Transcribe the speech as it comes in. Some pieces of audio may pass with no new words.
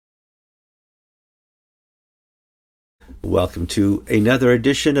Welcome to another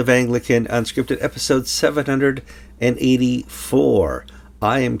edition of Anglican Unscripted, episode 784.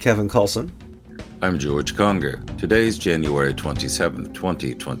 I am Kevin Carlson. I'm George Conger. Today's January 27th,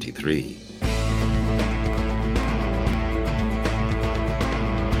 2023.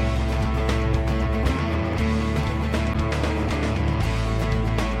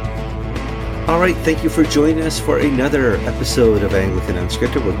 All right, thank you for joining us for another episode of Anglican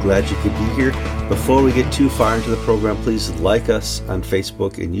Unscripted. We're glad you could be here. Before we get too far into the program, please like us on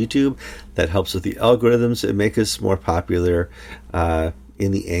Facebook and YouTube. That helps with the algorithms and make us more popular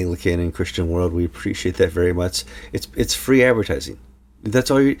in the Anglican and Christian world. We appreciate that very much. It's free advertising.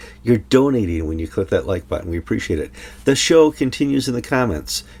 That's all you're donating when you click that like button. We appreciate it. The show continues in the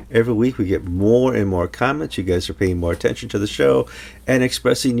comments. Every week we get more and more comments. You guys are paying more attention to the show and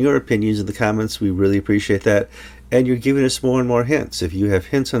expressing your opinions in the comments. We really appreciate that. And you're giving us more and more hints. If you have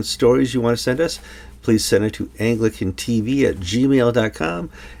hints on stories you want to send us, please send it to anglicantv@gmail.com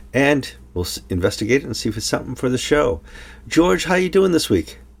and we'll investigate it and see if it's something for the show. George, how you doing this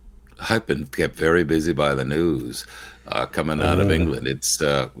week? I've been kept very busy by the news coming out of England. It's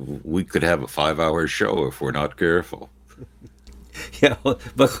we could have a 5-hour show if we're not careful. Yeah, well,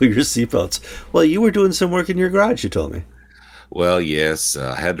 buckle your seatbelts. Well, you were doing some work in your garage, you told me. Well, yes,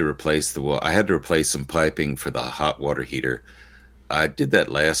 I had to replace some piping for the hot water heater. I did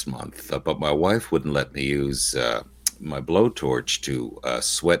that last month, but my wife wouldn't let me use my blowtorch to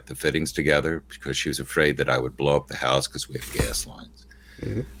sweat the fittings together because she was afraid that I would blow up the house because we have gas lines.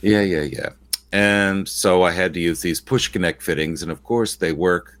 Mm-hmm. Yeah. And so I had to use these push connect fittings, and of course they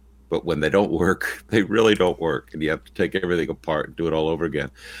work, but when they don't work, they really don't work, and you have to take everything apart and do it all over again.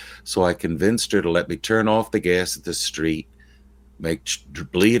 So I convinced her to let me turn off the gas at the street,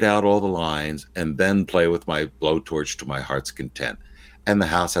 bleed out all the lines, and then play with my blowtorch to my heart's content. And the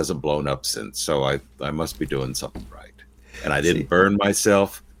house hasn't blown up since, so I must be doing something right. And I didn't burn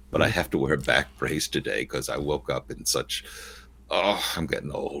myself, but I have to wear a back brace today because I woke up in I'm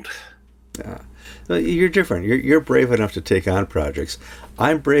getting old. Yeah. You're different. You're brave enough to take on projects.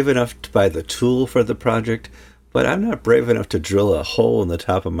 I'm brave enough to buy the tool for the project, but I'm not brave enough to drill a hole in the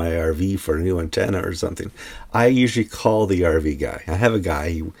top of my RV for a new antenna or something. I usually call the RV guy. I have a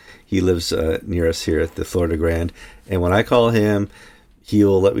guy. He lives near us here at the Florida Grand, and when I call him, he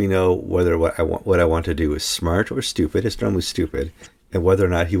will let me know whether what I want to do is smart or stupid. It's normally stupid, and whether or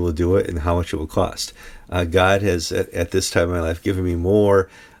not he will do it and how much it will cost. God has, at this time in my life, given me more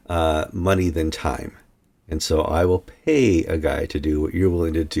money than time. And so I will pay a guy to do what you're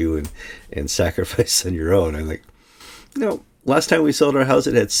willing to do and sacrifice on your own. I'm like, last time we sold our house,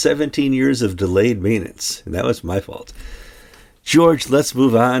 it had 17 years of delayed maintenance, and that was my fault. George, let's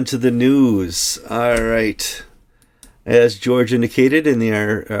move on to the news. All right. As George indicated in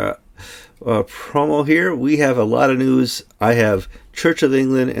our promo here, we have a lot of news. I have Church of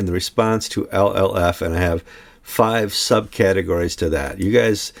England and the response to LLF, and I have 5 subcategories to that. You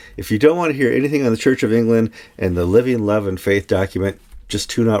guys, if you don't want to hear anything on the Church of England and the Living, Love, and Faith document, just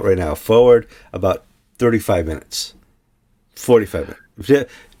tune out right now. Forward about 35 minutes. 45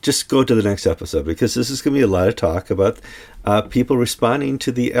 minutes. Just go to the next episode because this is going to be a lot of talk about people responding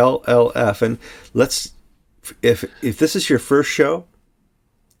to the LLF. And if this is your first show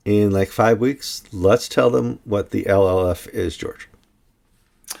in like 5 weeks, let's tell them what the LLF is, George.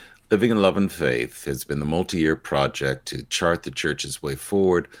 Living in Love and Faith has been the multi-year project to chart the church's way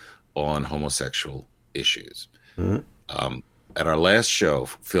forward on homosexual issues. Mm-hmm. At our last show,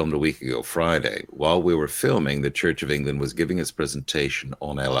 filmed a week ago, Friday, while we were filming, the Church of England was giving its presentation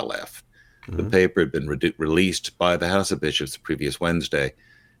on LLF. Mm-hmm. The paper had been released by the House of Bishops the previous Wednesday,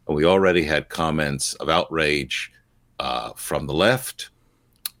 and we already had comments of outrage from the left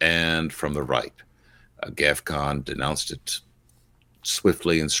and from the right. GAFCON denounced it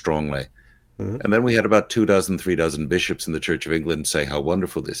swiftly and strongly. Mm-hmm. And then we had about 3 dozen bishops in the Church of England say how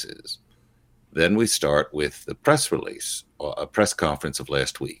wonderful this is. Then we start with the press release, or a press conference of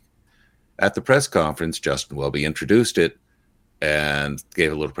last week. At the press conference, Justin Welby introduced it and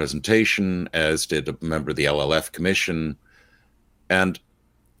gave a little presentation, as did a member of the LLF Commission. And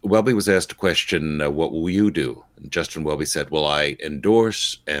Welby was asked a question, what will you do? And Justin Welby said, well, I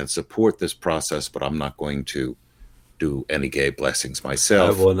endorse and support this process, but I'm not going to do any gay blessings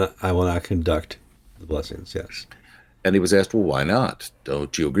myself. I will not conduct the blessings, yes. And he was asked, well, why not?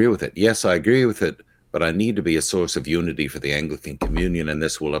 Don't you agree with it? Yes, I agree with it, but I need to be a source of unity for the Anglican communion, and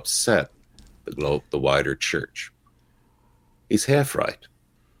this will upset the wider church. He's half right.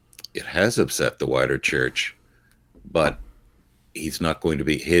 It has upset the wider church, but he's not going to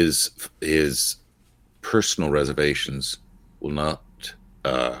be, his personal reservations will not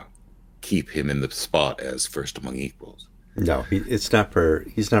keep him in the spot as first among equals. No, he's not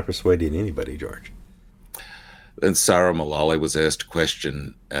persuading anybody, George. And Sarah Mullally was asked a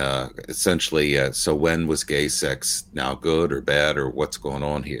question, essentially, so when was gay sex now good or bad, or what's going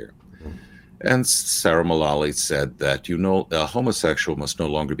on here? And Sarah Mullally said that, a homosexual must no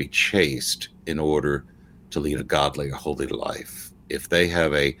longer be chaste in order to lead a godly, a holy life. If they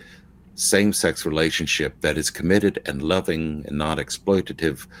have a same-sex relationship that is committed and loving and not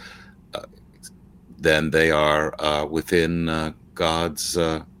exploitative, then they are within God's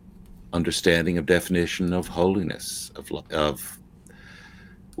understanding of definition of holiness, of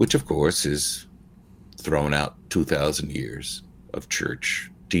which, of course, is thrown out 2,000 years of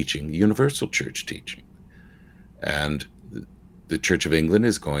church teaching, universal church teaching. And the Church of England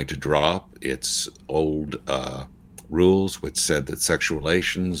is going to drop its old rules, which said that sexual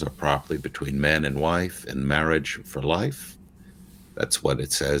relations are properly between man and wife and marriage for life. That's what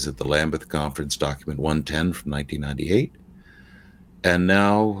it says at the Lambeth Conference, document 110 from 1998. And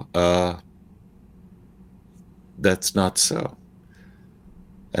now that's not so.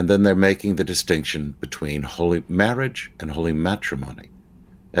 And then they're making the distinction between holy marriage and holy matrimony.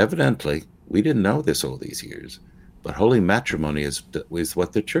 Evidently, we didn't know this all these years, but holy matrimony is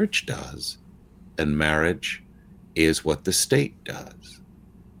what the church does, and marriage is what the state does.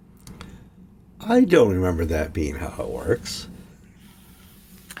 I don't remember that being how it works.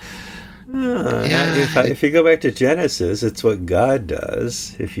 If you go back to Genesis, it's what God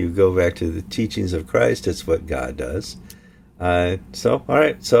does. If you go back to the teachings of Christ, it's what God does. All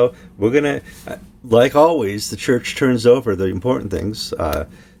right. So we're going to, like always, the church turns over the important things.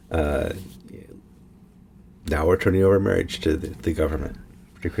 Now we're turning over marriage to the government.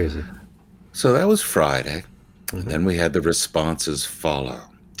 Pretty crazy. So that was Friday. And then we had the responses follow.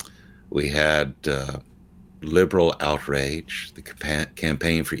 We had liberal outrage, the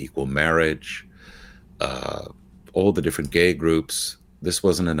campaign for equal marriage, all the different gay groups. This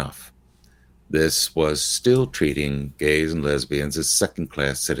wasn't enough. This was still treating gays and lesbians as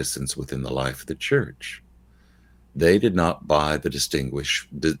second-class citizens within the life of the church. They did not buy the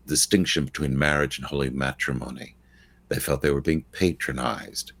distinction between marriage and holy matrimony. They felt they were being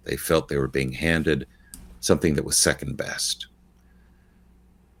patronized. They felt they were being handed something that was second best.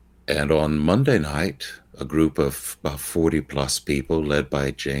 And on Monday night, a group of about 40-plus people led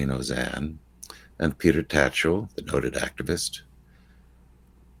by Jane Ozanne and Peter Tatchell, the noted activist,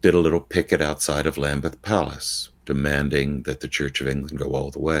 did a little picket outside of Lambeth Palace, demanding that the Church of England go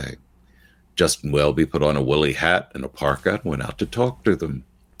all the way. Justin Welby put on a woolly hat and a parka and went out to talk to them.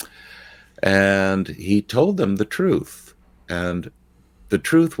 And he told them the truth. And the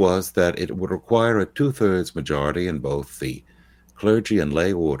truth was that it would require a 2/3 majority in both the clergy and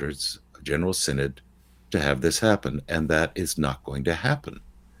lay orders, a general synod, to have this happen. And that is not going to happen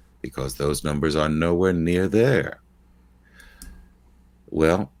because those numbers are nowhere near there.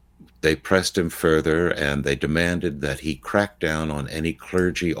 Well, they pressed him further and they demanded that he crack down on any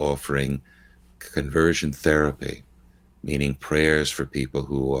clergy offering conversion therapy, meaning prayers for people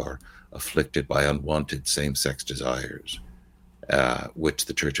who are afflicted by unwanted same-sex desires, which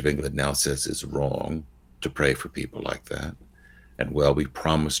the Church of England now says is wrong to pray for people like that. And Welby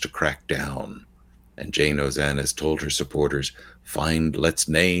promised to crack down. And Jane Ozanne has told her supporters, let's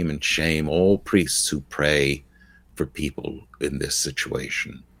name and shame all priests who pray for people in this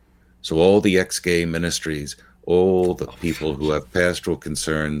situation. So all the ex-gay ministries, all the people who have pastoral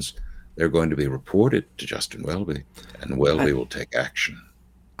concerns, they're going to be reported to Justin Welby, and Welby will take action.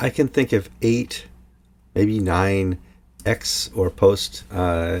 I can think of 8, maybe 9 ex or post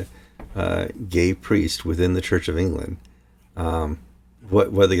gay priests within the Church of England. What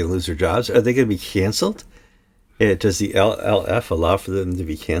are they going to lose their jobs? Are they going to be canceled? Does the LLF allow for them to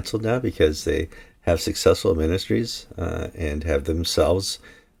be canceled now because they have successful ministries and have themselves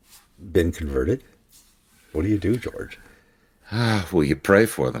been converted? What do you do, George? Well, you pray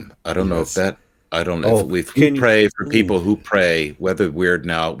for them. I don't know if that. I don't know if we pray for people who pray. Whether we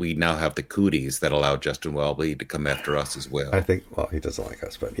now have the cooties that allow Justin Welby to come after us as well. I think. Well, he doesn't like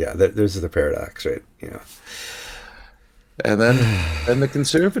us, but yeah, there's the paradox, right? And then the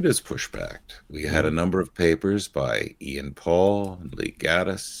conservatives pushed back. We had a number of papers by Ian Paul, Lee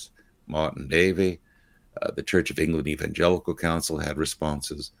Gaddis, Martin Davey. The Church of England Evangelical Council had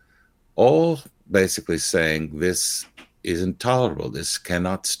responses, all basically saying this is intolerable. This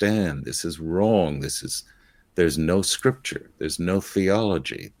cannot stand. This is wrong. There's no scripture. There's no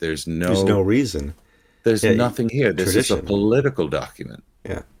theology. There's no reason. There's nothing here. This tradition. is a political document.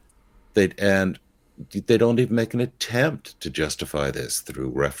 Yeah. They don't even make an attempt to justify this through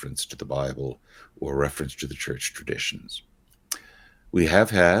reference to the Bible or reference to the church traditions. We have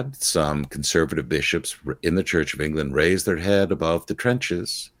had some conservative bishops in the Church of England raise their head above the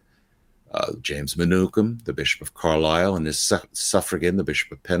trenches. James Manucum, the Bishop of Carlisle, and his suffragan, the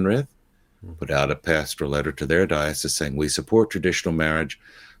Bishop of Penrith, put out a pastoral letter to their diocese saying, we support traditional marriage,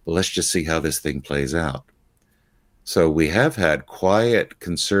 but let's just see how this thing plays out. So we have had quiet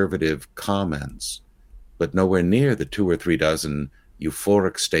conservative comments, but nowhere near the 2 or 3 dozen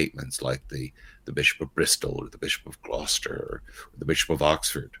euphoric statements like the Bishop of Bristol or the Bishop of Gloucester or the Bishop of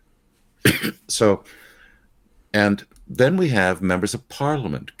Oxford. So, and then we have members of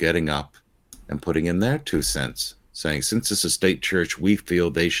Parliament getting up and putting in their 2 cents, saying, since it's a state church, we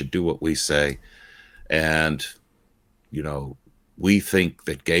feel they should do what we say. And, we think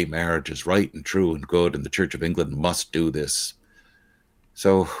that gay marriage is right and true and good, and the Church of England must do this.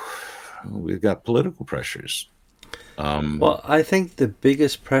 So we've got political pressures. Well, I think the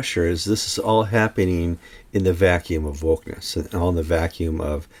biggest pressure is this is all happening in the vacuum of wokeness and all in the vacuum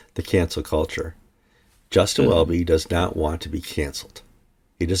of the cancel culture. Justin Welby does not want to be canceled.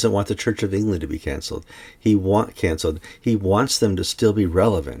 He doesn't want the Church of England to be canceled. He wants them to still be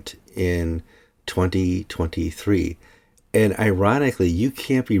relevant in 2023. And ironically, you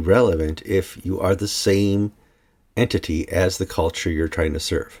can't be relevant if you are the same entity as the culture you're trying to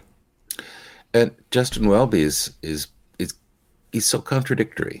serve. And Justin Welby is he's so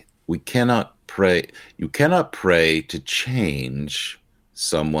contradictory. We cannot pray. You cannot pray to change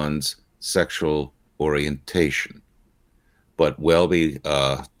someone's sexual orientation. But Welby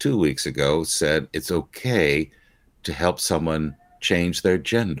 2 weeks ago said it's okay to help someone change their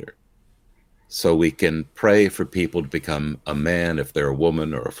gender. So we can pray for people to become a man if they're a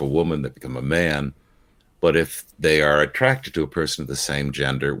woman, or if a woman they become a man. But if they are attracted to a person of the same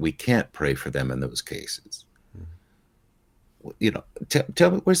gender, we can't pray for them in those cases.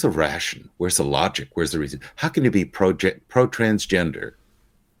 Tell me, where's the ration? Where's the logic? Where's the reason? How can you be pro-transgender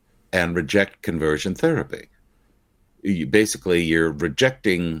and reject conversion therapy? You're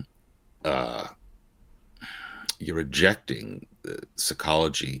rejecting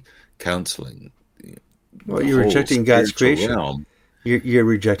psychology, counseling. Well, you're rejecting God's creation. You're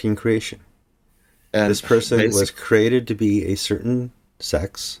rejecting creation. And this person was created to be a certain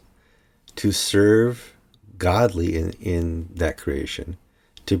sex, to serve godly in that creation,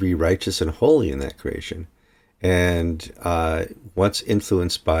 to be righteous and holy in that creation. And once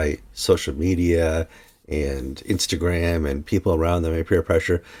influenced by social media and Instagram and people around them and peer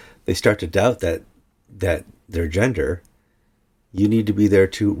pressure, they start to doubt that their gender. You need to be there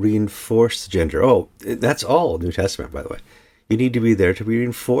to reinforce the gender. Oh, that's all New Testament, by the way. You need to be there to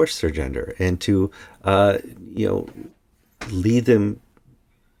reinforce their gender and to, lead them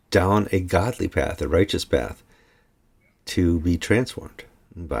down a godly path, a righteous path, to be transformed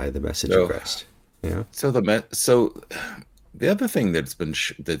by the message of Christ. So the other thing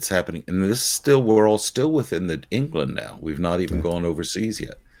that's happening, and we're all still within England now. We've not even gone overseas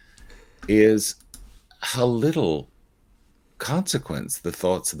yet. Is how little consequence the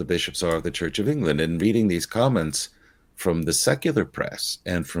thoughts of the bishops are of the Church of England. And reading these comments from the secular press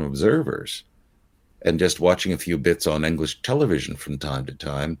and from observers, and just watching a few bits on English television from time to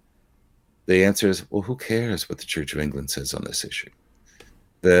time, the answer is, well, who cares what the Church of England says on this issue?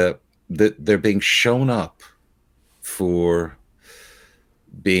 They're being shown up for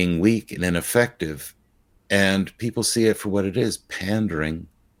being weak and ineffective, and people see it for what it is, pandering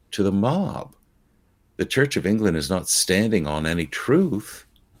to the mob. The Church of England is not standing on any truth.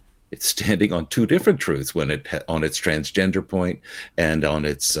 It's standing on 2 different truths on its transgender point and on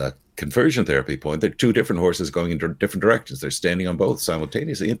its conversion therapy point. They're 2 different horses going in different directions. They're standing on both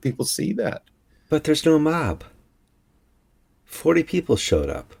simultaneously, and people see that. But there's no mob. 40 people showed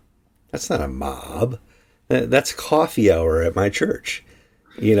up. That's not a mob. That's coffee hour at my church.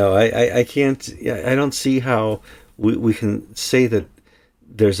 I can't. I don't see how we can say that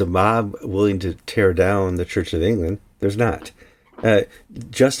there's a mob willing to tear down the Church of England. There's not.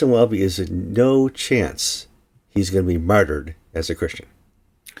 Justin Welby is no chance he's going to be martyred as a Christian.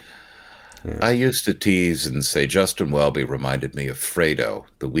 Yeah. I used to tease and say Justin Welby reminded me of Fredo,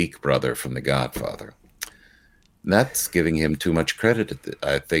 the weak brother from The Godfather. And that's giving him too much credit.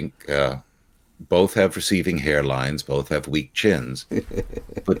 I think both have receding hairlines, both have weak chins.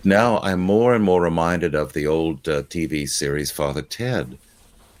 But now I'm more and more reminded of the old TV series Father Ted,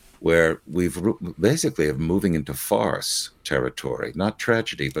 where we've basically are moving into farce territory, not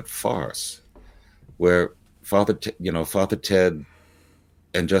tragedy, but farce, where Father Ted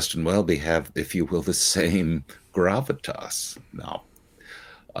and Justin Welby have, if you will, the same gravitas. Now,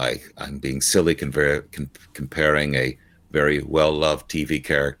 I'm being silly comparing a very well-loved TV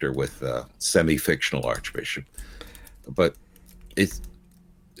character with a semi-fictional archbishop, but it's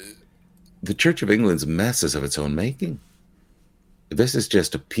the Church of England's mess is of its own making. This is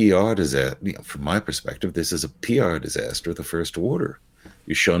just a PR disaster. From my perspective, this is a PR disaster of the first order.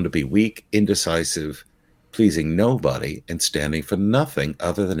 You're shown to be weak, indecisive, pleasing nobody, and standing for nothing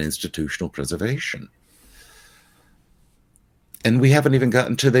other than institutional preservation. And we haven't even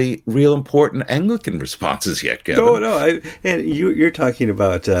gotten to the real important Anglican responses yet, Kevin. No. And you're talking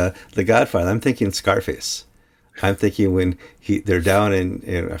about The Godfather. I'm thinking Scarface. I'm thinking when they're down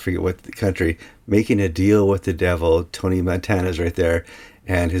in I forget what the country, making a deal with the devil. Tony Montana's right there,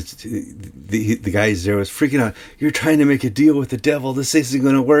 and the guys there was freaking out. You're trying to make a deal with the devil. This isn't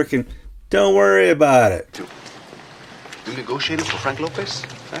going to work, and don't worry about it. You negotiating for Frank Lopez?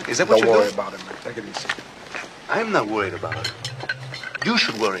 Huh? Is that what you're doing? Don't worry about it, man. Take it easy. I'm not worried about it. You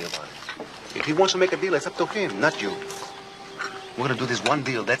should worry about it. If he wants to make a deal, it's up to him, not you. We're gonna do this one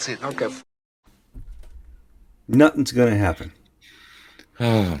deal. That's it. Okay. Nothing's going to happen.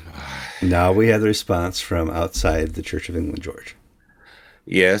 Oh, Now we have the response from outside the Church of England, George.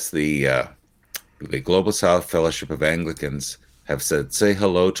 yes, the Global South Fellowship of Anglicans have said, "Say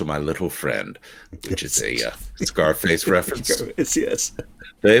hello to my little friend," which is a Scarface reference. Yes.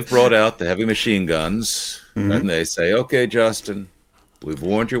 They've brought out the heavy machine guns, and they say, "Okay, Justin, we've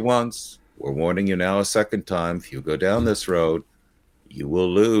warned you once. We're warning you now a second time. If you go down this road, you will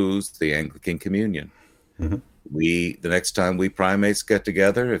lose the Anglican Communion." The next time we primates get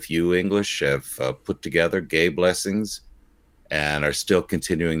together, if you English have put together gay blessings and are still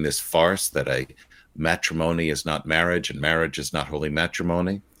continuing this farce that a matrimony is not marriage and marriage is not holy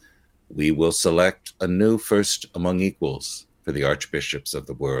matrimony, we will select a new first among equals for the archbishops of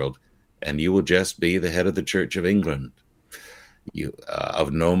the world, and you will just be the head of the Church of England. You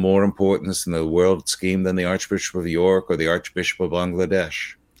of no more importance in the world scheme than the Archbishop of York or the Archbishop of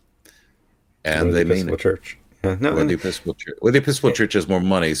Bangladesh. And they mean it. Church. Yeah, no, Well, the Episcopal Church has more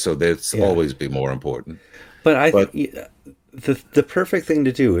money, so that's always be more important. But the perfect thing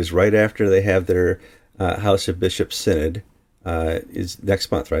to do is right after they have their House of Bishops Synod, is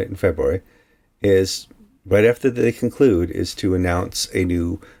next month, right, in February, is right after they conclude, is to announce a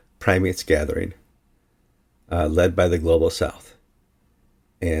new primates gathering led by the Global South.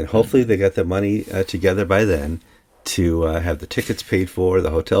 And hopefully they got the money together by then to have the tickets paid for, the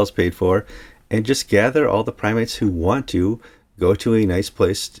hotels paid for, and just gather all the primates who want to go to a nice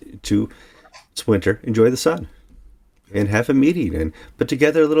place to, it's winter, enjoy the sun, and have a meeting and put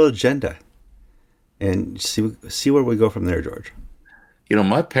together a little agenda and see where we go from there, George. You know,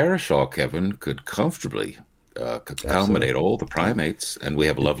 my parish hall, Kevin, could comfortably accommodate all the primates, and we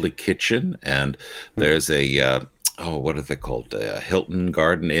have a lovely kitchen, and there's a what are they called? Hilton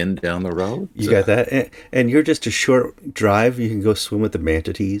Garden Inn down the road. You got that, and you're just a short drive. You can go swim with the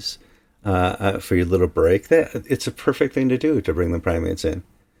manatees for your little break. It's a perfect thing to do to bring the primates in,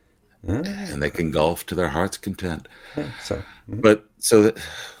 and they can golf to their heart's content. Yeah,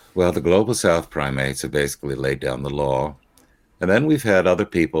 the Global South primates have basically laid down the law. And then we've had other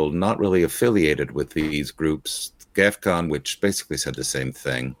people not really affiliated with these groups. GAFCON, which basically said the same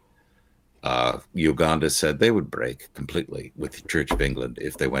thing. Uganda said they would break completely with the Church of England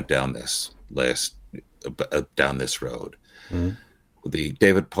if they went down this road. The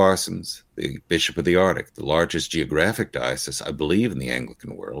David Parsons, the Bishop of the Arctic, the largest geographic diocese, I believe, in the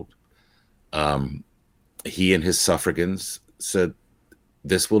Anglican world, he and his suffragans said,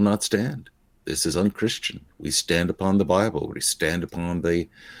 "This will not stand. This is unchristian. We stand upon the Bible. We stand upon the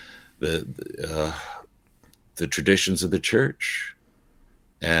traditions of the church,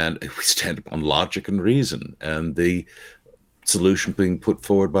 and we stand upon logic and reason. And the solution being put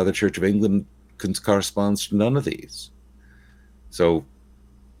forward by the Church of England corresponds to none of these." So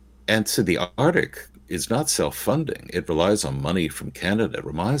the Arctic is not self-funding. It relies on money from Canada. It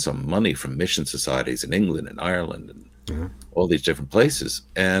relies on money from mission societies in England and Ireland and all these different places.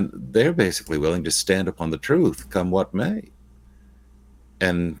 And they're basically willing to stand upon the truth, come what may.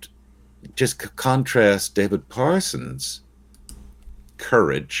 And just contrast David Parsons'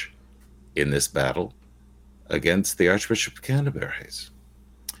 courage in this battle against the Archbishop of Canterbury's.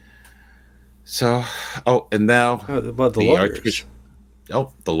 So, and now about the lawyers.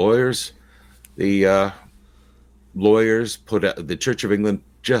 The lawyers. The lawyers put out, the Church of England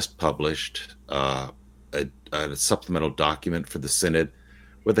just published a supplemental document for the Synod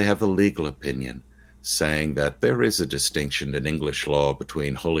where they have the legal opinion saying that there is a distinction in English law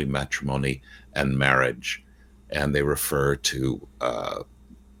between holy matrimony and marriage. And they refer to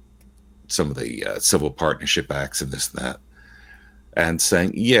some of the civil partnership acts and this and that. And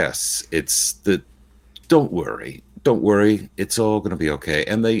saying, yes, don't worry, it's all going to be okay.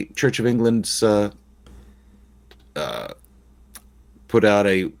 And the Church of England's put out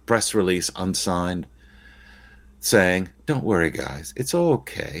a press release unsigned saying, "Don't worry, guys. It's all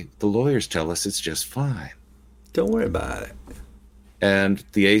okay. The lawyers tell us it's just fine." Don't worry about it. And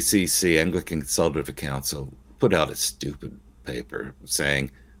the ACC, Anglican Consultative Council, put out a stupid paper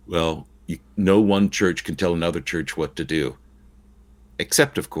saying, well, no one church can tell another church what to do,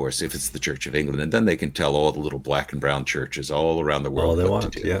 except, of course, if it's the Church of England. And then they can tell all the little black and brown churches all around the world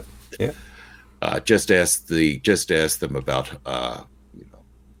what to do. Yeah, yeah. Just ask them about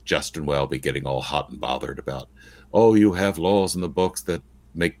Justin Welby getting all hot and bothered about, oh, you have laws in the books that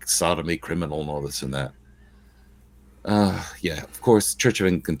make sodomy criminal and all this and that. Yeah, of course, Church of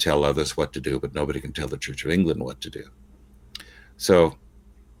England can tell others what to do, but nobody can tell the Church of England what to do. So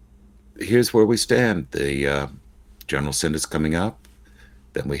here's where we stand. The General Synod's coming up.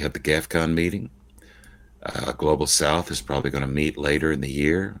 Then we have the GAFCON meeting. Global South is probably going to meet later in the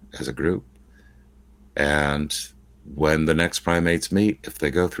year as a group. And when the next primates meet, if they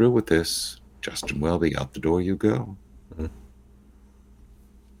go through with this, Justin Welby, out the door you go. Mm-hmm.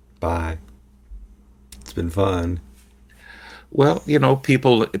 Bye. It's been fun. Well,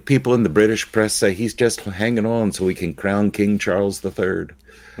 people in the British press say he's just hanging on so he can crown King Charles III.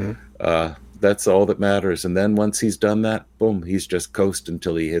 Mm-hmm. That's all that matters. And then once he's done that, boom, he's just coasting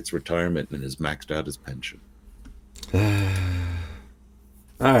until he hits retirement and has maxed out his pension. All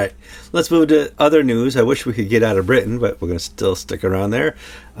right, let's move to other news. I wish we could get out of Britain, but we're going to still stick around there.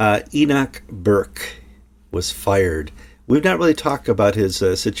 Enoch Burke was fired. We've not really talked about his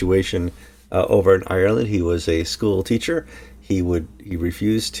situation over in Ireland. He was a school teacher. He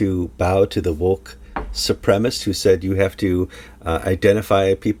refused to bow to the woke supremacist who said you have to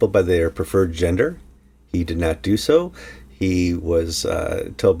identify people by their preferred gender. He did not do so. He was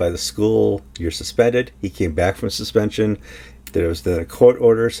told by the school, you're suspended. He came back from suspension. There was then a court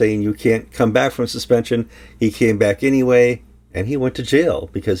order saying you can't come back from suspension. He came back anyway, and he went to jail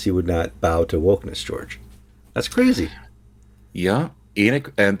because he would not bow to wokeness, George. That's crazy. Yeah.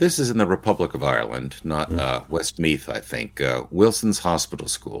 Enoch, and this is in the Republic of Ireland, not Westmeath, I think. Wilson's Hospital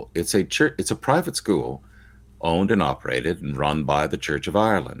School. It's a church. It's a private school owned and operated and run by the Church of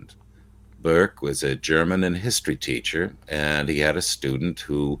Ireland. Burke was a German and history teacher, and he had a student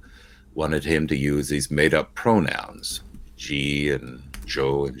who wanted him to use these made-up pronouns, G and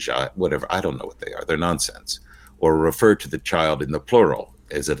Joe and Ja, whatever. I don't know what they are. They're nonsense. Or refer to the child in the plural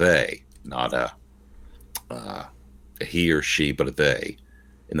as a they, not a he or she, but a they.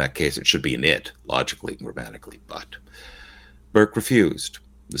 In that case, it should be an it, logically and grammatically. But Burke refused.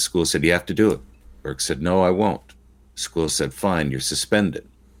 The school said, you have to do it. Burke said, no, I won't. The school said, fine, you're suspended.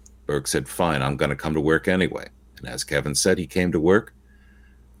 Burke said, fine, I'm going to come to work anyway. And as Kevin said, he came to work.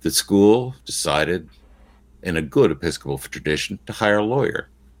 The school decided, in a good Episcopal tradition, to hire a lawyer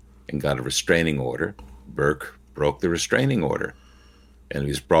and got a restraining order. Burke broke the restraining order, and he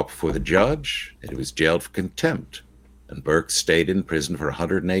was brought before the judge, and he was jailed for contempt. And Burke stayed in prison for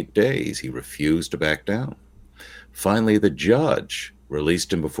 108 days. He refused to back down. Finally, the judge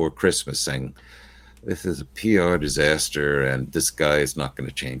released him before Christmas, saying, this is a PR disaster, and this guy is not going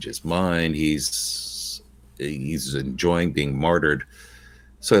to change his mind. He's enjoying being martyred.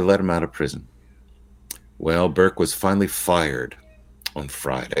 So they let him out of prison. Well, Burke was finally fired on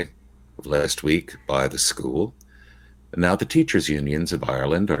Friday of last week by the school. And now the teachers' unions of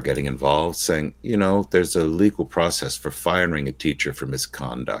Ireland are getting involved, saying, there's a legal process for firing a teacher for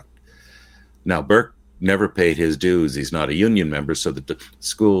misconduct. Now, Burke never paid his dues. He's not a union member, so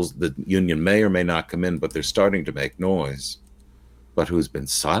the union may or may not come in, but they're starting to make noise. But who's been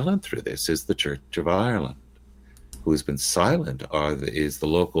silent through this is the Church of Ireland. Who's been silent is the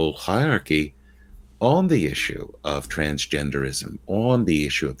local hierarchy on the issue of transgenderism, on the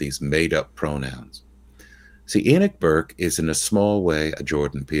issue of these made-up pronouns. See, Enoch Burke is in a small way a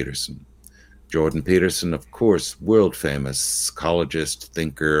Jordan Peterson. Jordan Peterson, of course, world-famous psychologist,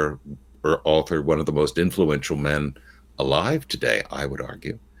 thinker, or author, one of the most influential men alive today, I would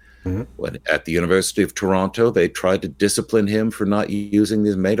argue. Mm-hmm. When at the University of Toronto, they tried to discipline him for not using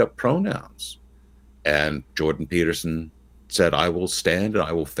these made-up pronouns. And Jordan Peterson said, I will stand and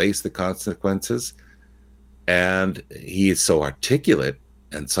I will face the consequences. And he is so articulate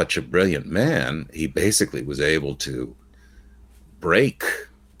and such a brilliant man, he basically was able to break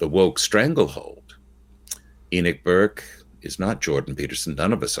the woke stranglehold. Enoch Burke is not Jordan Peterson.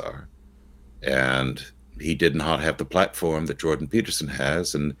 None of us are. And he did not have the platform that Jordan Peterson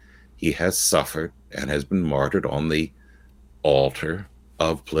has, and he has suffered and has been martyred on the altar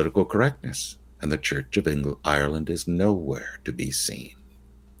of political correctness. And the Church of Ireland is nowhere to be seen.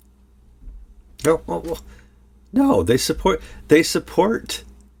 No, they support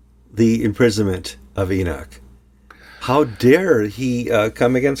the imprisonment of Enoch. How dare he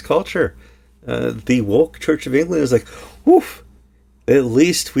come against culture? The woke Church of England is like, woof. At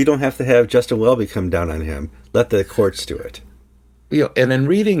least we don't have to have Justin Welby come down on him. Let the courts do it. And in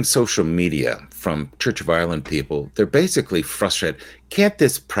reading social media from Church of Ireland people, they're basically frustrated. Can't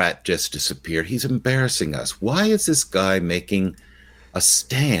this Pratt just disappear? He's embarrassing us. Why is this guy making a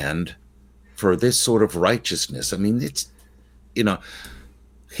stand for this sort of righteousness? I mean, it's,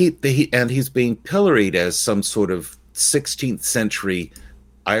 he's being pilloried as some sort of 16th century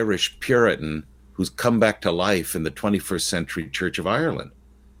Irish Puritan who's come back to life in the 21st century Church of Ireland.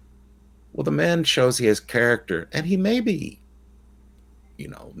 Well, the man shows he has character, and he may be,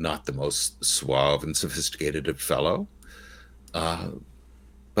 not the most suave and sophisticated fellow,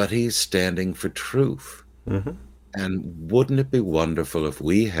 but he's standing for truth. Mm-hmm. And wouldn't it be wonderful if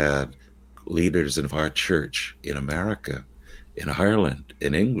we had leaders of our church in America, in Ireland,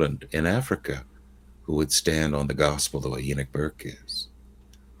 in England, in Africa, who would stand on the gospel the way Enoch Burke is?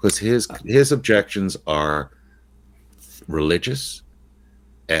 Because his objections are religious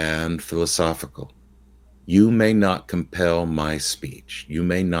and philosophical. You may not compel my speech. You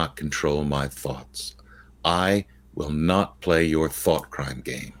may not control my thoughts. I will not play your thought crime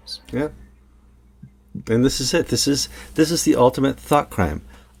games. Yeah. And this is it. This is the ultimate thought crime.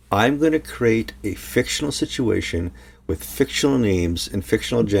 I'm going to create a fictional situation with fictional names and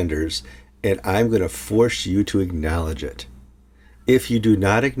fictional genders, and I'm going to force you to acknowledge it. If you do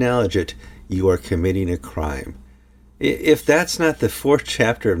not acknowledge it, you are committing a crime. If that's not the 4th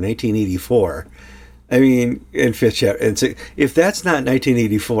chapter of 1984, I mean, in 5th chapter, and if that's not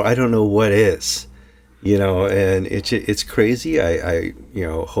 1984, I don't know what is. And it's crazy. I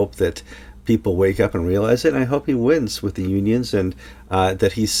hope that people wake up and realize it. And I hope he wins with the unions, and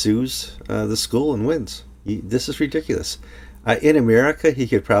that he sues the school and wins. This is ridiculous. In America, he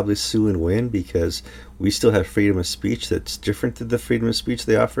could probably sue and win because we still have freedom of speech that's different than the freedom of speech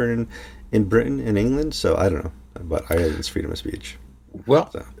they offer in Britain and England. So I don't know about Ireland's freedom of speech.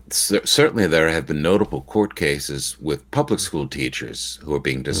 Well, certainly there have been notable court cases with public school teachers who are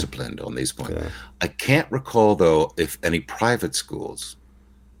being disciplined on these points. Yeah. I can't recall, though, if any private schools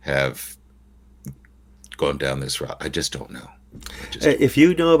have gone down this route. I just don't know. If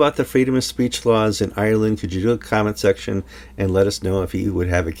you know about the freedom of speech laws in Ireland, could you do a comment section and let us know if he would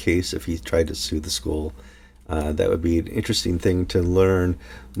have a case if he tried to sue the school? That would be an interesting thing to learn.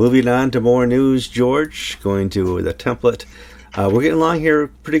 Moving on to more news, George, going to the template. We're getting along here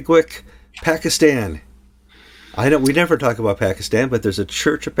pretty quick. Pakistan. I know we never talk about Pakistan, but there's a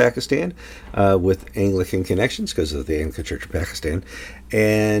Church of Pakistan with Anglican connections because of the Anglican Church of Pakistan.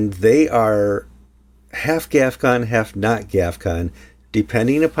 And they are half GAFCON, half not GAFCON,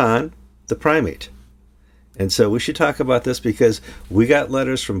 depending upon the primate. And so we should talk about this because we got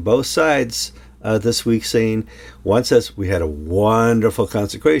letters from both sides this week saying, one says we had a wonderful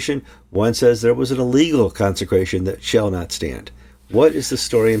consecration, one says there was an illegal consecration that shall not stand. What is the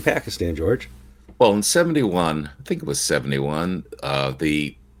story in Pakistan, George? Well, in 71, I think it was 71,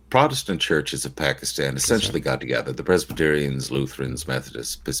 the Protestant churches of Pakistan essentially got together, the Presbyterians, Lutherans,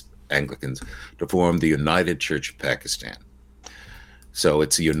 Methodists, Anglicans, to form the United Church of Pakistan. So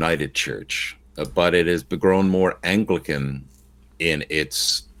it's a united church, but it has grown more Anglican in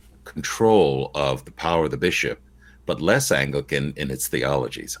its control of the power of the bishop, but less Anglican in its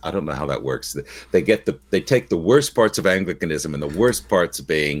theologies. I don't know how that works. They take the worst parts of Anglicanism and the worst parts of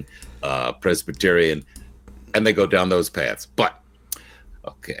being Presbyterian, and they go down those paths. But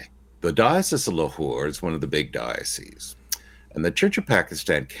okay, the Diocese of Lahore is one of the big dioceses. And the Church of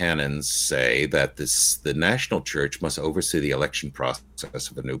Pakistan canons say that the national church must oversee the election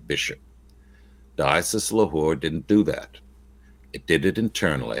process of a new bishop. Diocese of Lahore didn't do that. It did it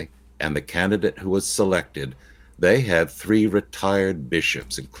internally, and the candidate who was selected, they had 3 retired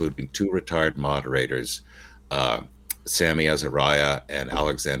bishops, including 2 retired moderators, Sami Azariah and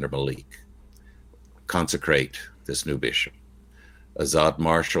Alexander Malik, consecrate this new bishop. Azad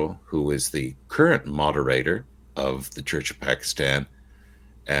Marshall, who is the current moderator of the Church of Pakistan,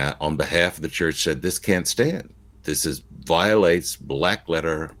 on behalf of the church, said this can't stand. This violates black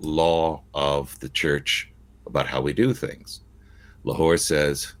letter law of the church about how we do things. Lahore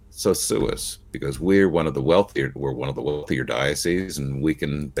says, so sue us, because we're one of the wealthier dioceses, and we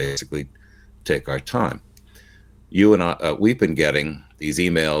can basically take our time. You and I, we've been getting these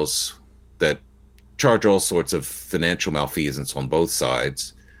emails that charge all sorts of financial malfeasance on both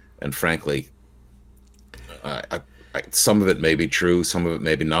sides, and frankly, some of it may be true, some of it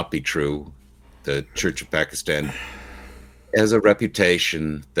may not be true. The Church of Pakistan has a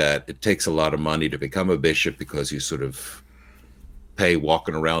reputation that it takes a lot of money to become a bishop because you sort of pay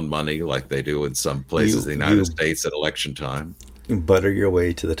walking around money like they do in some places in the United States at election time. Butter your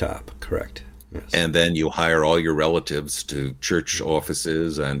way to the top, correct. Yes. And then you hire all your relatives to church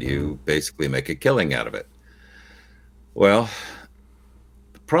offices and you basically make a killing out of it. Well,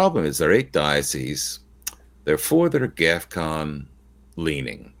 the problem is there are 8 dioceses. There are 4 that are GAFCON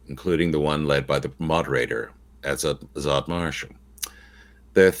leaning, including the one led by the moderator, Azad Marshall.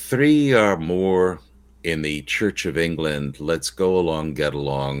 The 3 are more in the Church of England, let's go along, get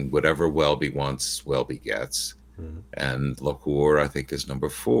along, whatever Welby wants, Welby gets. And Lahore, I think, is number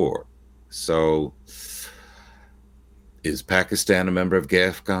 4. So, is Pakistan a member of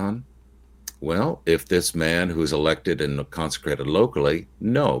GAFCON? Well, if this man who's elected and consecrated locally,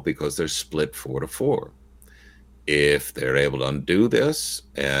 no, because they're split 4-4. If they're able to undo this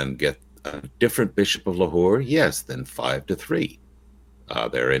and get a different Bishop of Lahore, yes, then 5-3.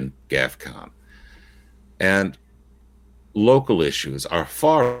 They're in GAFCON. And local issues are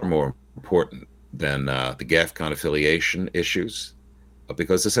far more important than the GAFCON affiliation issues,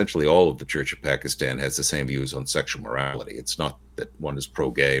 because essentially all of the Church of Pakistan has the same views on sexual morality. It's not that one is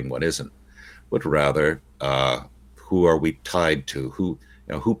pro-gay and one isn't, but rather who are we tied to?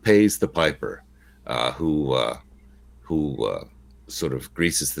 Who pays the piper? Who sort of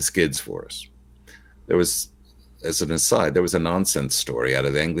greases the skids for us? There was, as an aside, there was a nonsense story out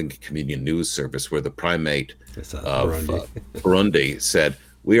of the Anglican Communion News Service where the primate of Burundi said,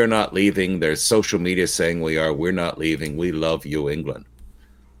 "We are not leaving. There's social media saying we are. We're not leaving. We love you, England."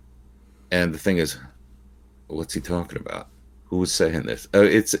 And the thing is, what's he talking about? Who was saying this?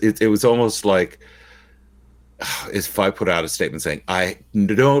 It was almost like if I put out a statement saying, "I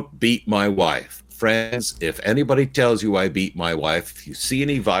don't beat my wife." Friends, if anybody tells you I beat my wife, if you see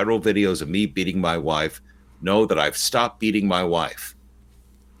any viral videos of me beating my wife, know that I've stopped beating my wife.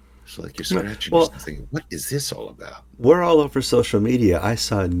 It's like you're scratching yourself thinking, what is this all about? We're all over social media. I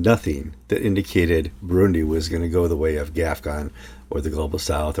saw nothing that indicated Burundi was going to go the way of GAFCON or the Global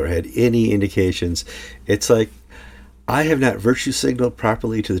South or had any indications. It's like, I have not virtue signaled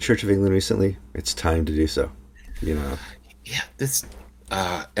properly to the Church of England recently. It's time to do so. Yeah, this...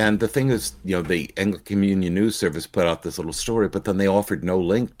 and the thing is, the Anglican Communion News Service put out this little story, but then they offered no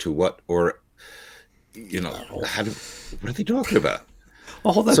link to what, or, what are they talking about?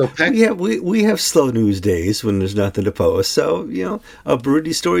 Oh, hold on. So we have slow news days when there's nothing to post. So, a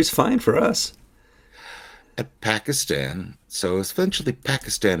Burundi story is fine for us. At Pakistan, so essentially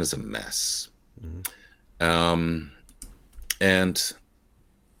Pakistan is a mess. Mm-hmm. And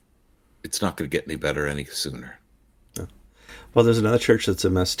it's not going to get any better any sooner. Well, there's another church that's a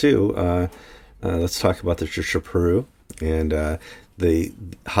mess too. Let's talk about the Church of Peru and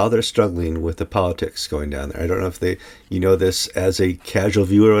how they're struggling with the politics going down there. I don't know if you know this as a casual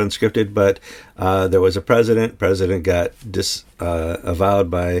viewer unscripted, but there was a president. President got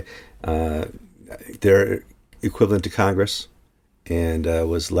disavowed by their equivalent to Congress and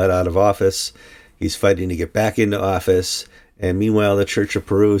was let out of office. He's fighting to get back into office. And meanwhile, the Church of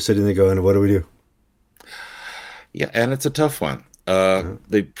Peru is sitting there going, what do we do? Yeah, and it's a tough one.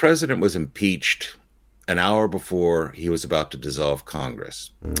 The president was impeached an hour before he was about to dissolve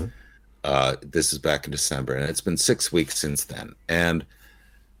Congress. Mm-hmm. This is back in December, and it's been 6 weeks since then. And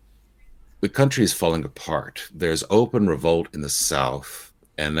the country is falling apart. There's open revolt in the South,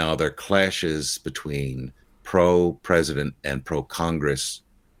 and now there are clashes between pro-president and pro-Congress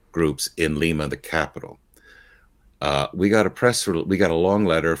groups in Lima, the capital. We got a long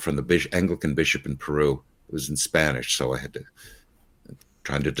letter from the Anglican bishop in Peru. It was in Spanish, so I had to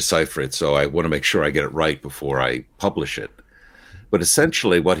trying to decipher it. So I want to make sure I get it right before I publish it. But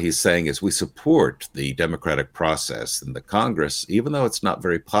essentially what he's saying is we support the democratic process, and the Congress, even though it's not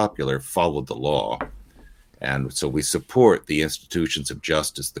very popular, followed the law. And so we support the institutions of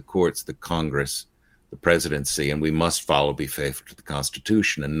justice, the courts, the Congress, the presidency, and we must be faithful to the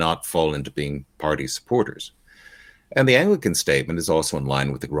Constitution and not fall into being party supporters. And the Anglican statement is also in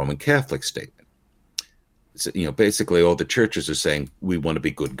line with the Roman Catholic statement. So, basically all the churches are saying we want to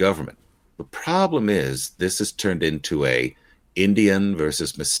be good government. The problem is this has turned into a Indian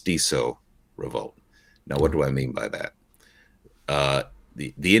versus mestizo revolt. Now, what do I mean by that?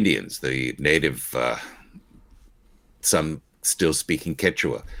 The Indians, the native, some still speaking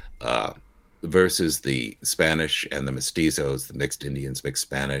Quechua, versus the Spanish and the mestizos, the mixed Indians, mixed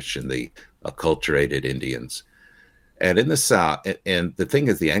Spanish, and the acculturated Indians. And in the South, and the thing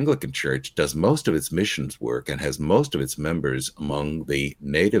is, the Anglican Church does most of its missions work and has most of its members among the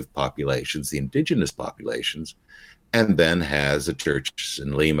native populations, the indigenous populations, and then has a church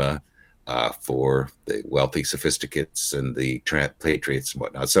in Lima for the wealthy sophisticates and the patriots and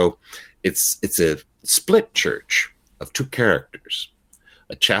whatnot. So it's a split church. of two characters,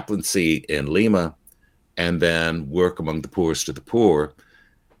 a chaplaincy in Lima, and then work among the poorest of the poor.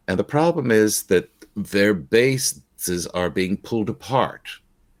 And the problem is that their bases are being pulled apart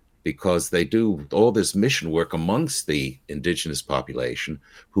because they do all this mission work amongst the indigenous population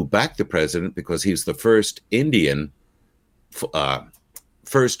who backed the president because he was the first Indian,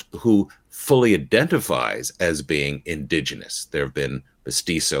 first who fully identifies as being indigenous. There have been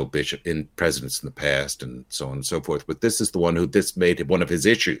mestizo bishop in presidents in the past and so on and so forth, but this is the one who this made one of his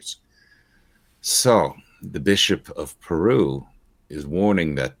issues. So the Bishop of Peru is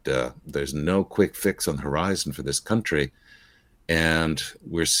warning that there's no quick fix on the horizon for this country. And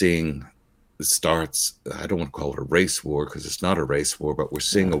we're seeing it starts, I don't want to call it a race war because it's not a race war, but we're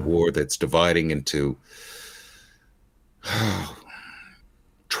seeing a war that's dividing into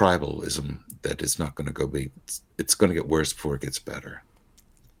tribalism that is not going to it's going to get worse before it gets better.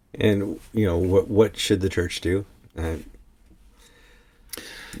 And, what should the church do?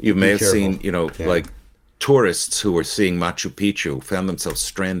 You may have seen, like tourists who were seeing Machu Picchu found themselves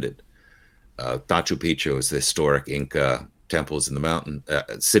stranded. Machu Picchu is the historic Inca temples in the mountain,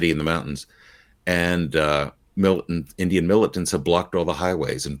 city in the mountains. And Indian militants have blocked all the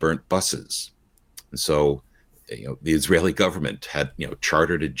highways and burnt buses. And so, the Israeli government had,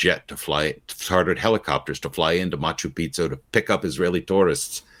 chartered helicopters to fly into Machu Picchu to pick up Israeli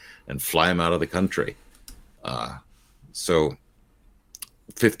tourists and fly them out of the country. So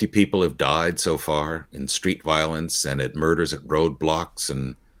 50 people have died so far in street violence and at murders at roadblocks,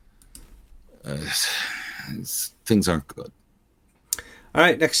 and things aren't good. All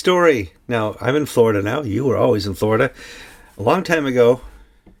right, next story. Now, I'm in Florida now. You were always in Florida. A long time ago,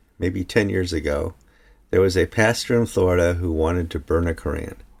 maybe 10 years ago, there was a pastor in Florida who wanted to burn a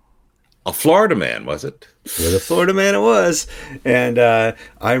Koran. A Florida man, was it? With a Florida man it was. And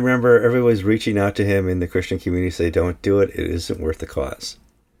I remember everybody was reaching out to him in the Christian community to say, don't do it. It isn't worth the cause.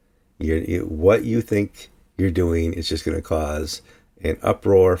 What you think you're doing is just going to cause an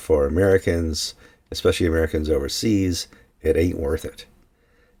uproar for Americans, especially Americans overseas. It ain't worth it.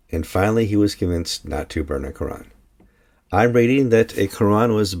 And finally, he was convinced not to burn a Quran. I'm reading that a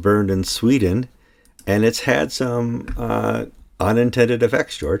Quran was burned in Sweden, and it's had some unintended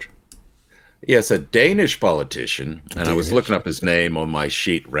effects, George. Yes, a Danish politician, and I was looking up his name on my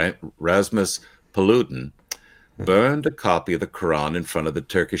sheet, Rasmus Paludan, burned a copy of the Quran in front of the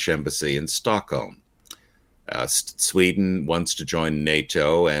Turkish embassy in Stockholm. Sweden wants to join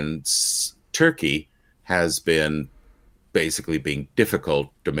NATO, and Turkey has been basically being difficult,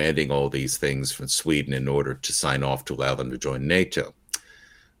 demanding all these things from Sweden in order to sign off to allow them to join NATO.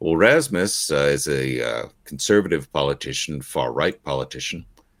 Well, Rasmus is a conservative politician, far-right politician,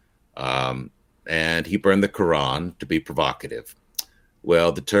 and he burned the Quran to be provocative.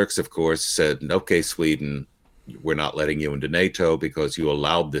 Well, the Turks, of course, said, okay, Sweden, we're not letting you into NATO because you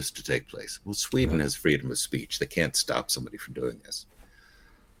allowed this to take place. Well, Sweden has freedom of speech. They can't stop somebody from doing this.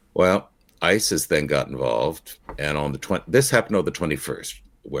 Well, ISIS then got involved, and on this happened on the 21st,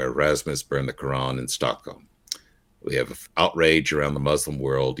 where Rasmus burned the Quran in Stockholm. We have outrage around the Muslim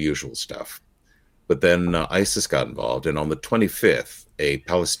world, usual stuff. But then ISIS got involved, and on the 25th, a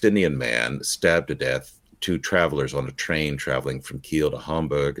Palestinian man stabbed to death two travelers on a train traveling from Kiel to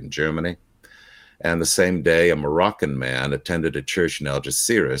Hamburg in Germany. And the same day, a Moroccan man attended a church in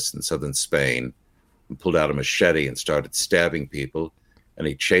Algeciras in southern Spain and pulled out a machete and started stabbing people. And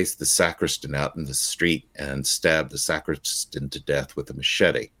he chased the sacristan out in the street and stabbed the sacristan to death with a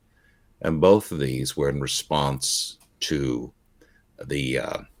machete. And both of these were in response to the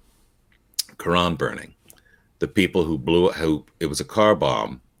Quran burning. The people it was a car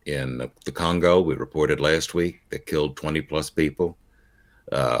bomb in the Congo, we reported last week, that killed 20 plus people.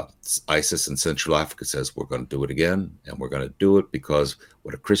 ISIS in Central Africa says we're going to do it again, and we're going to do it because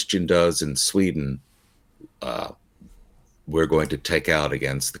what a Christian does in Sweden, we're going to take out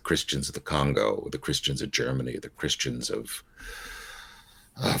against the Christians of the Congo, or the Christians of Germany, the Christians of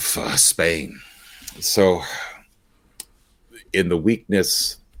Spain. So in the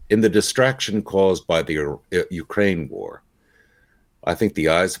weakness, in the distraction caused by the Ukraine war, I think the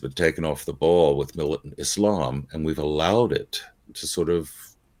eyes have been taken off the ball with militant Islam, and we've allowed it to sort of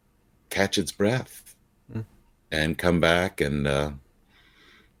catch its breath and come back, and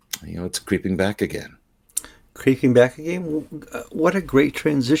it's creeping back again. Creeping back again? What a great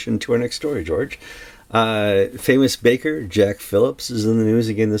transition to our next story, George. Famous baker Jack Phillips is in the news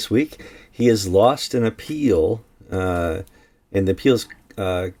again this week. He has lost an appeal in the appeals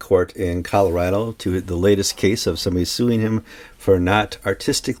court in Colorado to the latest case of somebody suing him for not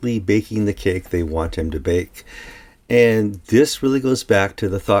artistically baking the cake they want him to bake. And this really goes back to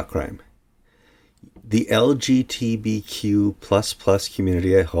the thought crime. the LGBTQ plus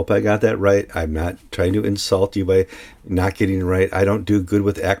community, I hope I got that right. I'm not trying to insult you by not getting it right. I don't do good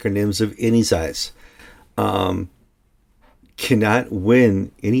with acronyms of any size. Cannot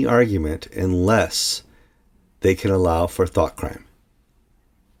win any argument unless they can allow for thought crime.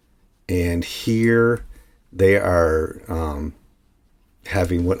 And here they are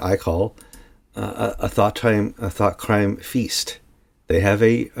having what I call a thought crime feast. They have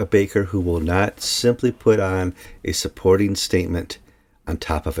a baker who will not simply put on a supporting statement on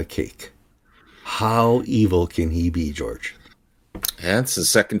top of a cake. How evil can he be, George? And it's the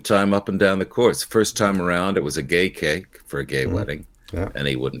second time up and down the course. First time around, it was a gay cake for a gay wedding, and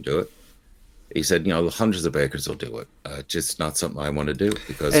he wouldn't do it. He said, hundreds of bakers will do it. Just not something I want to do.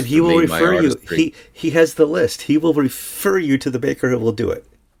 Because and he will refer you. He has the list. He will refer you to the baker who will do it.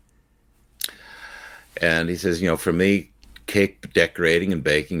 And he says, for me, cake decorating and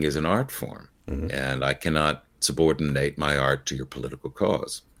baking is an art form, and I cannot subordinate my art to your political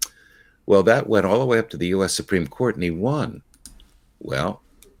cause. Well, that went all the way up to the U.S. Supreme Court, and he won. Well,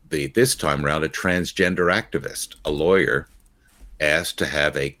 this time around, a transgender activist, a lawyer, asked to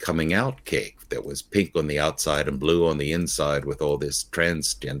have a coming out cake that was pink on the outside and blue on the inside with all this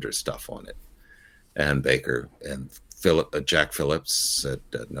transgender stuff on it. And Baker and Jack Phillips said,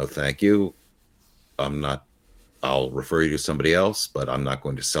 no, thank you. I'll refer you to somebody else, but I'm not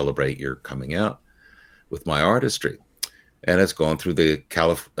going to celebrate your coming out with my artistry. And it's gone through the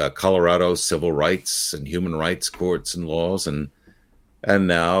Colorado civil rights and human rights courts and laws, and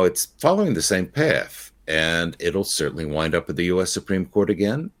now it's following the same path. And it'll certainly wind up at the U.S. Supreme Court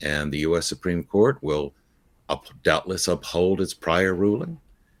again, and the U.S. Supreme Court will doubtless uphold its prior ruling.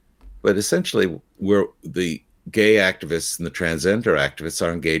 But essentially, the gay activists and the transgender activists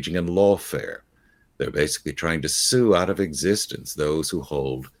are engaging in lawfare. They're basically trying to sue out of existence those who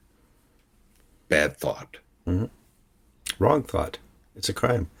hold bad thought. Mm-hmm. Wrong thought. It's a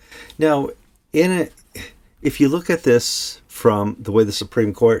crime. Now, if you look at this from the way the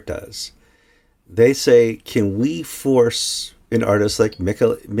Supreme Court does, they say, can we force an artist like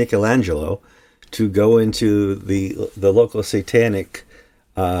Michelangelo to go into the local satanic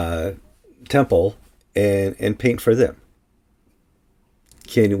temple and paint for them?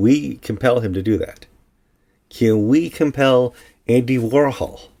 Can we compel him to do that? Can we compel Andy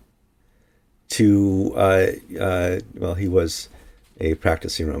Warhol to, he was a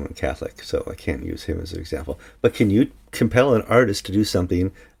practicing Roman Catholic, so I can't use him as an example. But can you compel an artist to do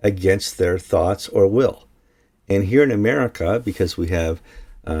something against their thoughts or will? And here in America, because we have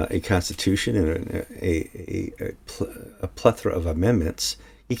a constitution and a plethora of amendments,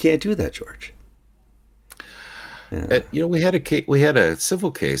 you can't do that, George. Yeah. We had a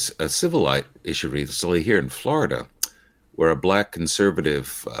civil case, a civil issue recently here in Florida, where a black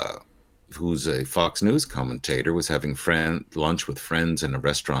conservative who's a Fox News commentator was having lunch with friends in a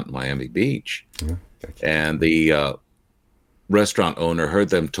restaurant in Miami Beach, and the restaurant owner heard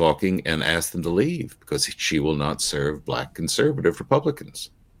them talking and asked them to leave because she will not serve black conservative Republicans.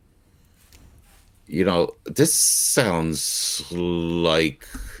 This sounds like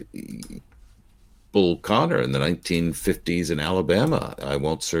Bull Connor in the 1950s in Alabama. I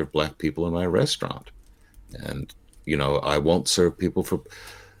won't serve black people in my restaurant. And, I won't serve people for...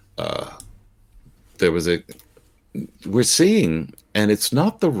 we're seeing, and it's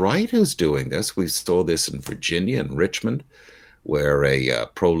not the right who's doing this. We saw this in Virginia and Richmond, where a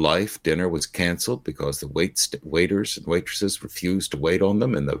pro-life dinner was canceled because the waiters and waitresses refused to wait on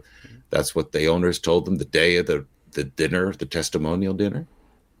them. And that's what the owners told them the day of the dinner, the testimonial dinner.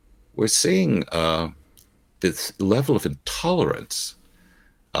 We're seeing this level of intolerance,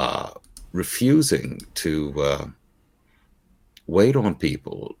 refusing to wait on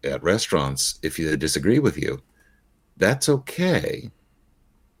people at restaurants if they disagree with you. That's okay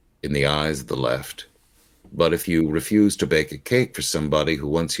in the eyes of the left. But if you refuse to bake a cake for somebody who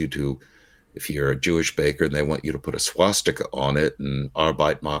wants you to, if you're a Jewish baker and they want you to put a swastika on it and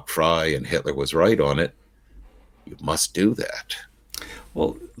Arbeit macht frei and Hitler was right on it, you must do that.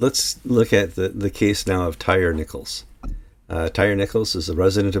 Well, let's look at the case now of Tyre Nichols. Tyre Nichols is a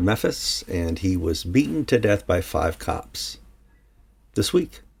resident of Memphis, and he was beaten to death by 5 cops this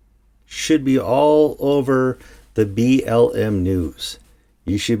week. Should be all over the BLM news.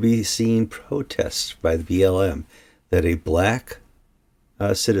 You should be seeing protests by the BLM that a black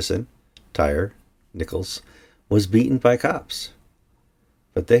citizen, Tyre Nichols, was beaten by cops.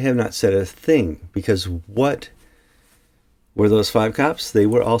 But they have not said a thing, because what were those 5 cops? They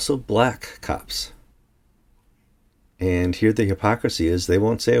were also black cops. And here the hypocrisy is they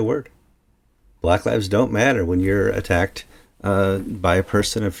won't say a word. Black lives don't matter when you're attacked by a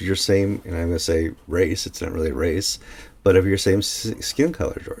person of your same, and I'm going to say race, it's not really race, but of your same skin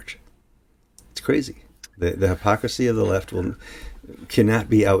color, George. It's crazy. The hypocrisy of the left cannot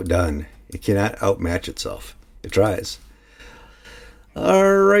be outdone. It cannot outmatch itself. It tries.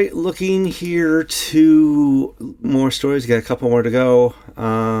 All right, looking here to more stories. Got a couple more to go.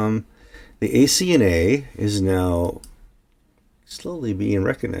 The ACNA is now slowly being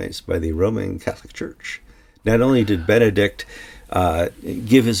recognized by the Roman Catholic Church. Not only did Benedict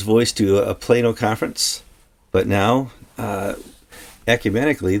give his voice to a Plano conference, but now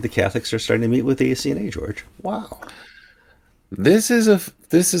ecumenically the Catholics are starting to meet with the ACNA, George. Wow. This is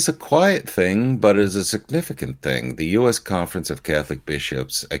a quiet thing, but is a significant thing. The U.S. Conference of Catholic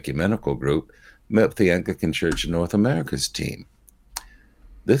Bishops Ecumenical Group met with the Anglican Church in North America's team.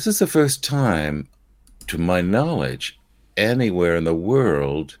 This is the first time, to my knowledge, anywhere in the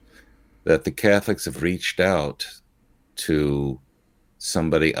world that the Catholics have reached out to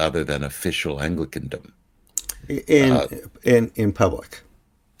somebody other than official Anglicandom in public.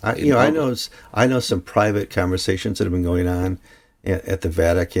 I know some private conversations that have been going on at the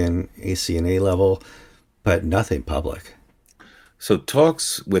Vatican ACNA level, but nothing public. So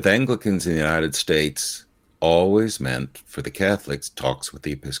talks with Anglicans in the United States always meant, for the Catholics, talks with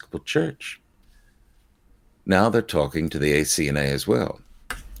the Episcopal Church. Now they're talking to the ACNA as well.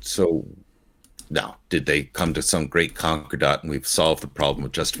 So now, did they come to some great concordat and we've solved the problem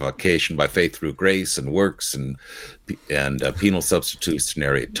of justification by faith through grace and works and penal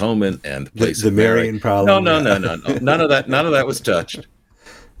substitutionary atonement and the place of Marian problem? No. None of that was touched.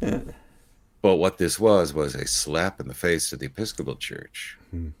 Yeah. But what this was a slap in the face to the Episcopal Church,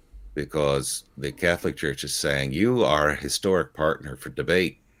 because the Catholic Church is saying, you are a historic partner for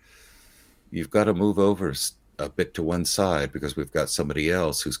debate. You've got to move over a bit to one side because we've got somebody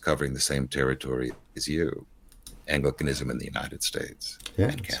else who's covering the same territory as you. Anglicanism in the United States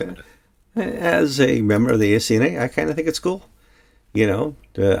and Canada. As a member of the ACNA, I kind of think it's cool.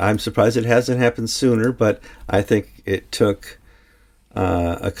 I'm surprised it hasn't happened sooner, but I think it took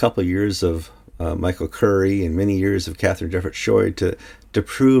a couple of years of Michael Curry and many years of Catherine Jefferts Scheu to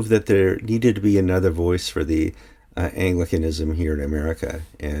prove that there needed to be another voice for the Anglicanism here in America.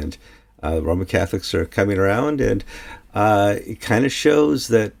 And Roman Catholics are coming around, and it kind of shows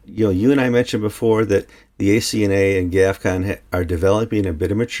that, you and I mentioned before that the ACNA and GAFCON are developing a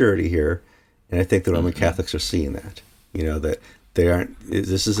bit of maturity here, and I think the Roman Catholics are seeing that, that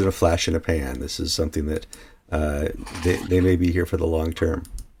this isn't a flash in a pan. This is something that they may be here for the long term.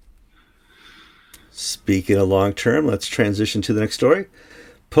 Speaking of long term, let's transition to the next story.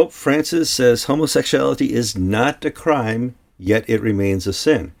 Pope Francis says homosexuality is not a crime, yet it remains a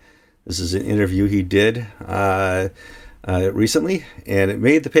sin. This is an interview he did recently, and it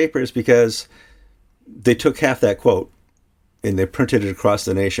made the papers because they took half that quote and they printed it across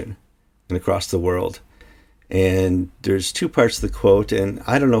the nation and across the world. And there's two parts of the quote, and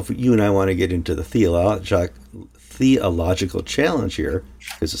I don't know if you and I want to get into the theological challenge here,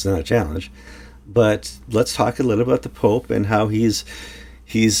 because it's not a challenge, but let's talk a little about the Pope and how he's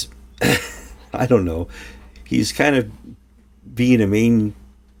I don't know, he's kind of being a main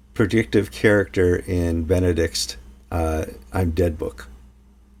predictive character in Benedict's I'm Dead book.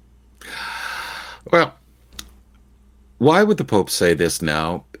 Well, why would the Pope say this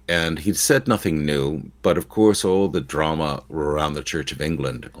now? And he said nothing new, but of course all the drama around the Church of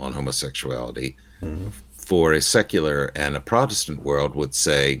England on homosexuality for a secular and a Protestant world would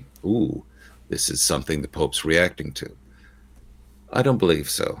say, ooh, this is something the Pope's reacting to. I don't believe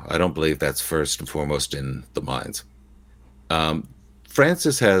so. I don't believe that's first and foremost in the minds.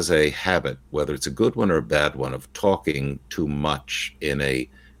 Francis has a habit, whether it's a good one or a bad one, of talking too much in a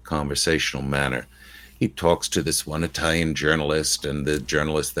conversational manner. He talks to this one Italian journalist, and the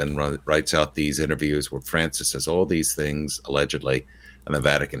journalist then writes out these interviews where Francis says all these things, allegedly, and the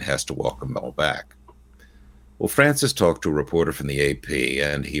Vatican has to walk them all back. Well, Francis talked to a reporter from the AP,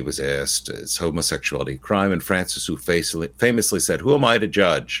 and he was asked, is homosexuality a crime? And Francis, who famously said, who am I to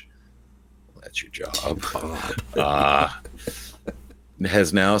judge? Well, that's your job.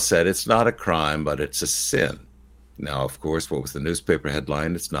 Has now said it's not a crime, but it's a sin. Now, of course, what was the newspaper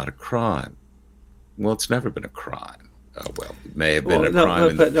headline? It's not a crime. Well, it's never been a crime. Well, it may have been a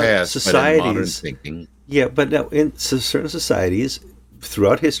crime in the past, but in modern thinking. Yeah, but now in certain societies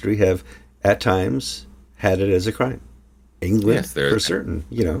throughout history have at times had it as a crime. England, yes, for certain,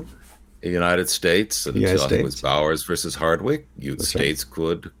 The United States, until I think it was Bowers versus Hardwick, states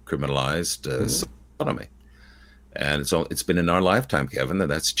could criminalize sodomy. And so it's been in our lifetime, Kevin,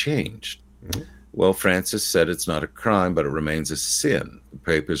 that's changed. Well, Francis said it's not a crime, but it remains a sin. The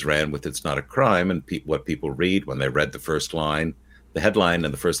papers ran with "it's not a crime," and what people read when they read the first line, the headline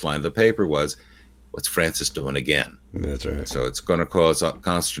and the first line of the paper was, "What's Francis doing again?" That's right. So it's going to cause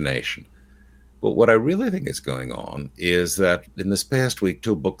consternation. But what I really think is going on is that in this past week,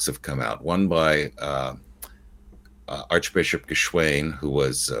 2 books have come out. One by Archbishop Geschwain, who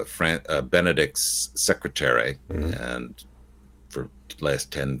was Benedict's secretary and for the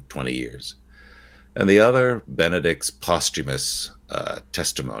last 10, 20 years. And the other, Benedict's posthumous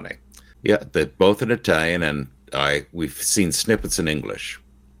testimony. Yeah, they're both in Italian, and we've seen snippets in English.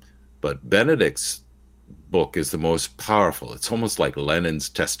 But Benedict's book is the most powerful. It's almost like Lenin's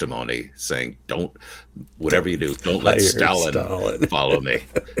testimony saying, whatever you do, don't let Stalin follow me.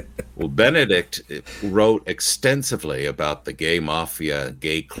 Well, Benedict wrote extensively about the gay mafia,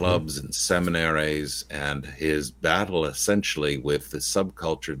 gay clubs and seminaries, and his battle essentially with the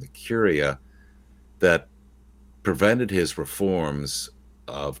subculture, the curia, that prevented his reforms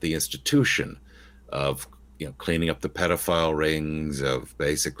of the institution, of cleaning up the pedophile rings, of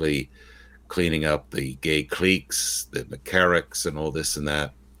basically cleaning up the gay cliques, the McCarricks, and all this and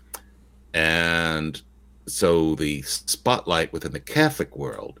that. And so the spotlight within the Catholic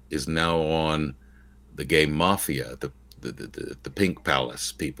world is now on the gay mafia, the Pink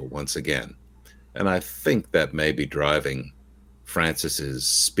Palace people once again. And I think that may be driving Francis's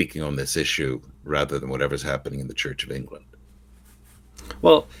speaking on this issue rather than whatever's happening in the Church of England.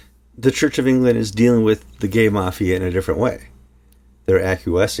 Well, the Church of England is dealing with the gay mafia in a different way. They're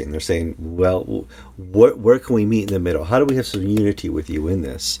acquiescing. They're saying, well, where can we meet in the middle? How do we have some unity with you in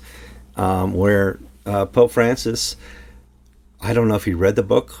this? Where Pope Francis, I don't know if he read the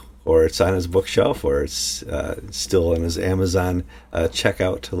book or it's on his bookshelf or it's still on his Amazon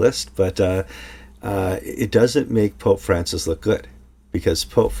checkout list, but it doesn't make Pope Francis look good, because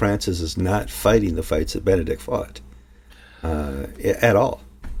Pope Francis is not fighting the fights that Benedict fought at all.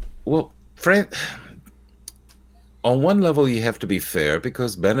 Well, on one level, you have to be fair,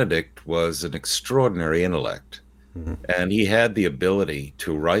 because Benedict was an extraordinary intellect, and he had the ability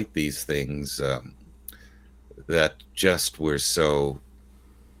to write these things that just were so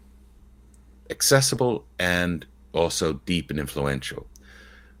accessible and also deep and influential.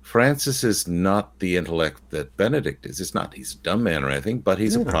 Francis is not the intellect that Benedict is. He's a dumb man or anything, but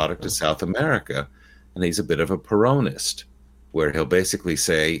he's a product of South America, and he's a bit of a Peronist, where he'll basically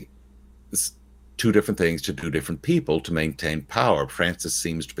say 2 different things to 2 different people to maintain power. Francis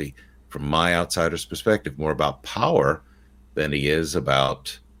seems to be, from my outsider's perspective, more about power than he is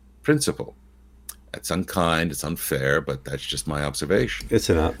about principle. That's unkind, it's unfair, but that's just my observation.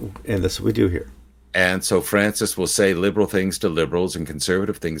 And that's what we do here. And so Francis will say liberal things to liberals and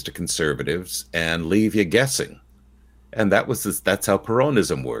conservative things to conservatives and leave you guessing. And that's how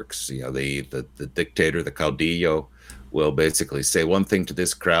Peronism works. The dictator, the caudillo, will basically say one thing to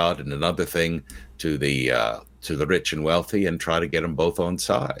this crowd and another thing to the rich and wealthy, and try to get them both on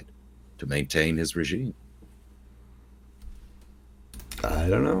side to maintain his regime. I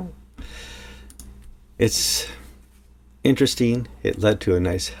don't know. It's interesting. It led to a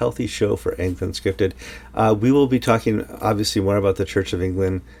nice, healthy show for Anglican Scripted. We will be talking, obviously, more about the Church of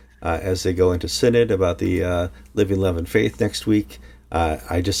England as they go into Synod, about the Living Love and Faith next week.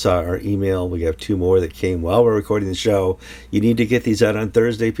 I just saw our email. We have 2 more that came while we're recording the show. You need to get these out on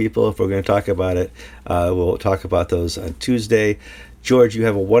Thursday, people, if we're going to talk about it. We'll talk about those on Tuesday. George, you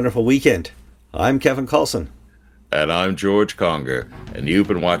have a wonderful weekend. I'm Kevin Carlson. And I'm George Conger, and you've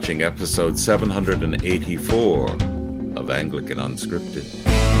been watching episode 784 of Anglican Unscripted.